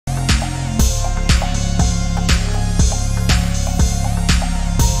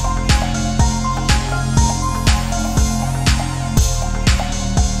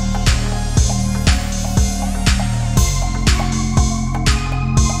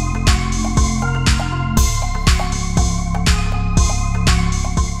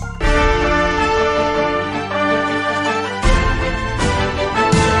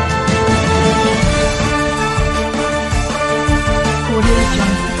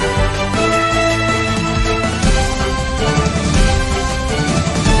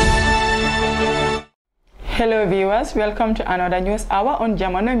Hello viewers, welcome to another news hour on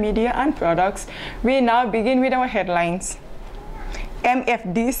Jamano Media and Products. We now begin with our headlines.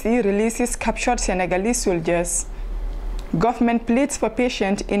 MFDC releases captured Senegalese soldiers. Government pleads for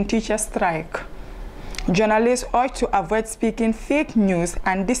patience in teacher strike. Journalists urge to avoid speaking fake news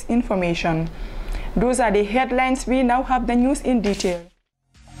and disinformation. Those are the headlines. We now have the news in detail.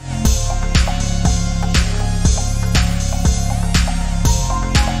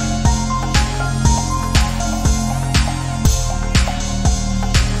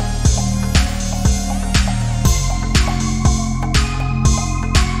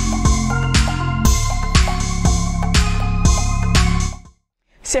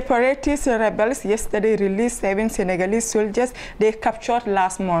 Separatist rebels yesterday released 7 Senegalese soldiers they captured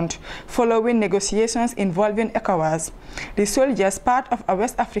last month, following negotiations involving ECOWAS. The soldiers, part of a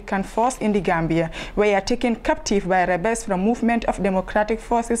West African force in the Gambia, were taken captive by rebels from Movement of Democratic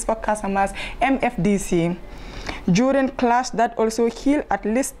Forces for Casamas (MFDC). During clash that also killed at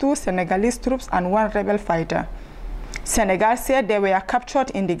least 2 Senegalese troops and 1 rebel fighter. Senegal said they were captured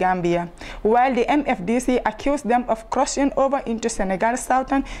in the Gambia, while the MFDC accused them of crossing over into Senegal's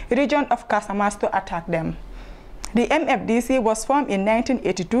southern region of Casamas to attack them. The MFDC was formed in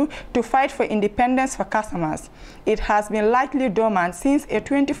 1982 to fight for independence for Casamas. It has been largely dormant since a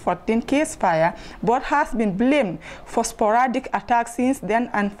 2014 case fire, but has been blamed for sporadic attacks since then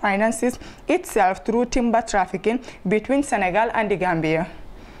and finances itself through timber trafficking between Senegal and the Gambia.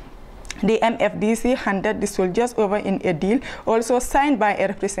 The MFDC handed the soldiers over in a deal also signed by a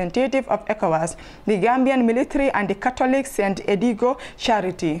representative of ECOWAS, the Gambian military, and the Catholic St. Edigo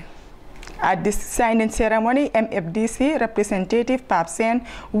charity. At this signing ceremony, MFDC representative Pap Sen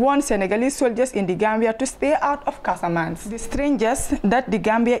warned Senegalese soldiers in the Gambia to stay out of Casamance. The strangers that the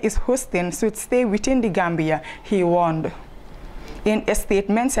Gambia is hosting should stay within the Gambia, he warned. In a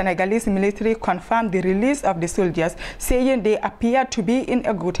statement, Senegalese military confirmed the release of the soldiers, saying they appear to be in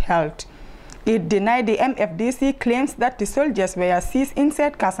a good health. It denied the MFDC claims that the soldiers were seized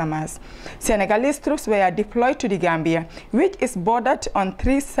inside Casamas. Senegalese troops were deployed to the Gambia, which is bordered on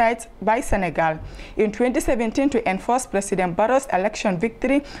 3 sides by Senegal, in 2017 to enforce President Barrow's election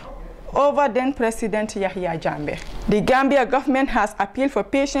victory over then-President Yahya Jammeh. The Gambia government has appealed for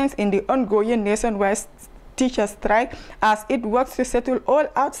patience in the ongoing nationwide teacher strike as it works to settle all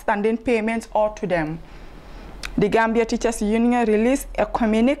outstanding payments owed to them. The Gambia Teachers Union released a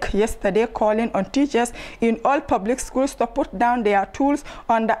communique yesterday calling on teachers in all public schools to put down their tools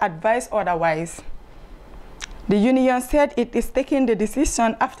under advice otherwise. The union said it is taking the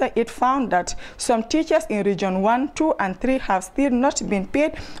decision after it found that some teachers in Region 1, 2, and 3 have still not been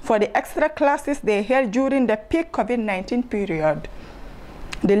paid for the extra classes they held during the peak COVID-19 period.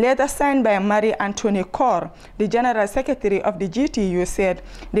 The letter signed by Marie-Antoine Corr, the General Secretary of the GTU, said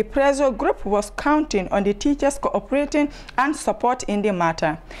the pressure group was counting on the teachers cooperating and support in the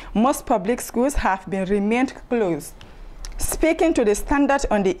matter. Most public schools have been remained closed. Speaking to the Standard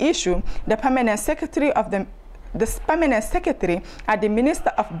on the issue, the permanent secretary at the Minister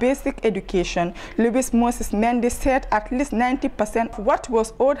of Basic Education, Louis Moses Mendy, said at least 90% of what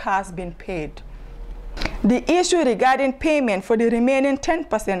was owed has been paid. The issue regarding payment for the remaining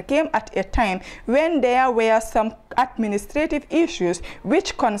 10% came at a time when there were some administrative issues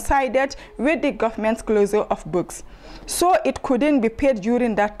which coincided with the government's closure of books, so it couldn't be paid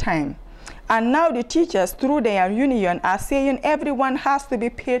during that time. And now the teachers, through their union, are saying everyone has to be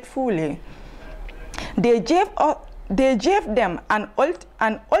paid fully. They gave them an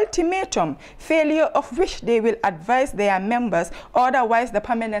ultimatum, failure of which they will advise their members, otherwise, the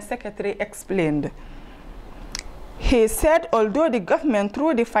permanent secretary explained. He said although the government,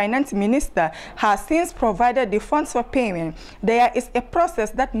 through the finance minister, has since provided the funds for payment, there is a process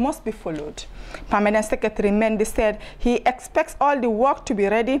that must be followed. Permanent Secretary Mendy said he expects all the work to be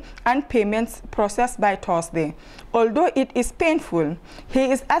ready and payments processed by Thursday. Although it is painful,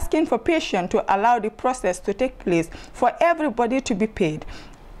 he is asking for patience to allow the process to take place for everybody to be paid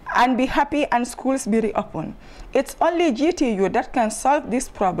and be happy and schools be reopened. It's only GTU that can solve this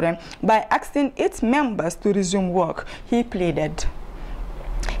problem by asking its members to resume work, he pleaded.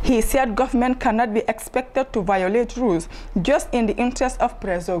 He said government cannot be expected to violate rules just in the interest of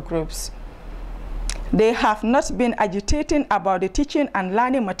pressure groups. They have not been agitating about the teaching and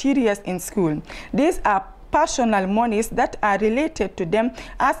learning materials in school. These are personal monies that are related to them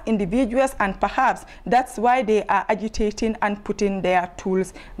as individuals, and perhaps that's why they are agitating and putting their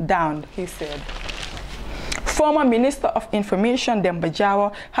tools down, he said. Former Minister of Information Demba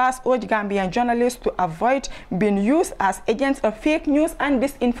Jawo has urged Gambian journalists to avoid being used as agents of fake news and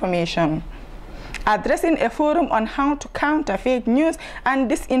disinformation. addressing a forum on how to counter fake news and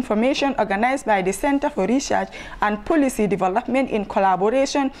disinformation organized by the Center for Research and Policy Development in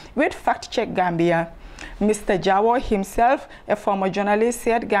collaboration with Fact Check Gambia. Mr. Jawo himself, a former journalist,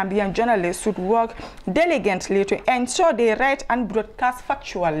 said Gambian journalists should work diligently to ensure they write and broadcast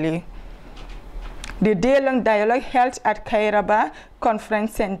factually. The day-long dialogue held at Kairaba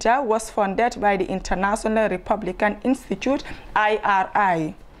Conference Center was funded by the International Republican Institute,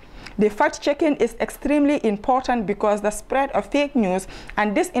 IRI. The fact-checking is extremely important because the spread of fake news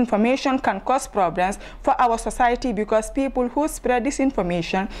and disinformation can cause problems for our society because people who spread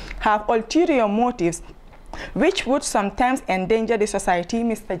disinformation have ulterior motives which would sometimes endanger the society,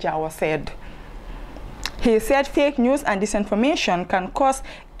 Mr. Jawa said. He said fake news and disinformation can cause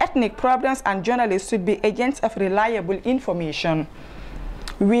ethnic problems and journalists should be agents of reliable information.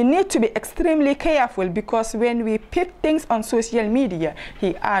 We need to be extremely careful because when we pick things on social media,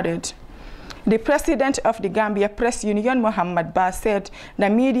 he added. The president of the Gambia Press Union, Muhammad Ba, said the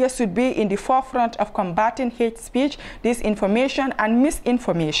media should be in the forefront of combating hate speech, disinformation, and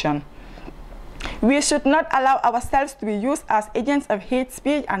misinformation. We should not allow ourselves to be used as agents of hate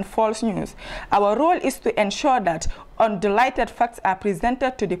speech and false news. Our role is to ensure that undiluted facts are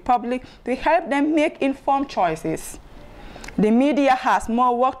presented to the public to help them make informed choices. The media has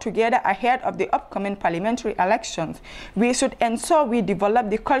more work together ahead of the upcoming parliamentary elections. We should ensure we develop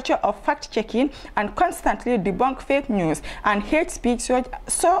the culture of fact-checking and constantly debunk fake news and hate speech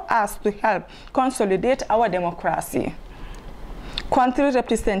so as to help consolidate our democracy. Country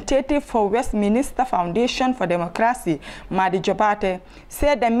representative for Westminster Foundation for Democracy, Madi Jobate,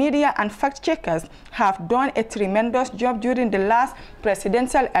 said the media and fact-checkers have done a tremendous job during the last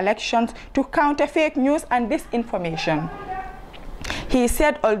presidential elections to counter fake news and disinformation. He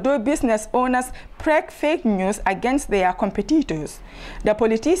said although business owners spread fake news against their competitors, the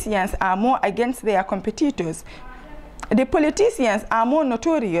politicians are more against their competitors. The politicians are more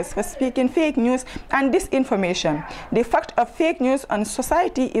notorious for speaking fake news and disinformation. The fact of fake news on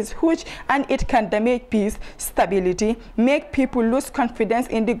society is huge and it can damage peace, stability, make people lose confidence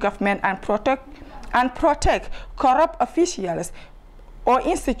in the government and protect corrupt officials or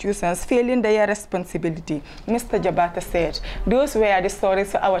institutions failing their responsibility, Mr. Jabata said. Those were the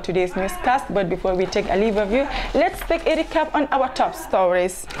stories for our today's newscast, but before we take a leave of you, let's take a recap on our top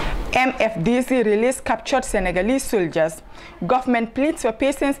stories. MFDC released captured Senegalese soldiers. Government pleads for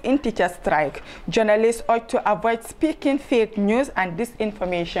patience in teacher strike. Journalists ought to avoid speaking fake news and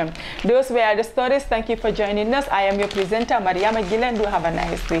disinformation. Those were the stories. Thank you for joining us. I am your presenter, Mariama Gilen. Do have a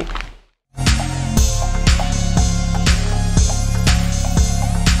nice day.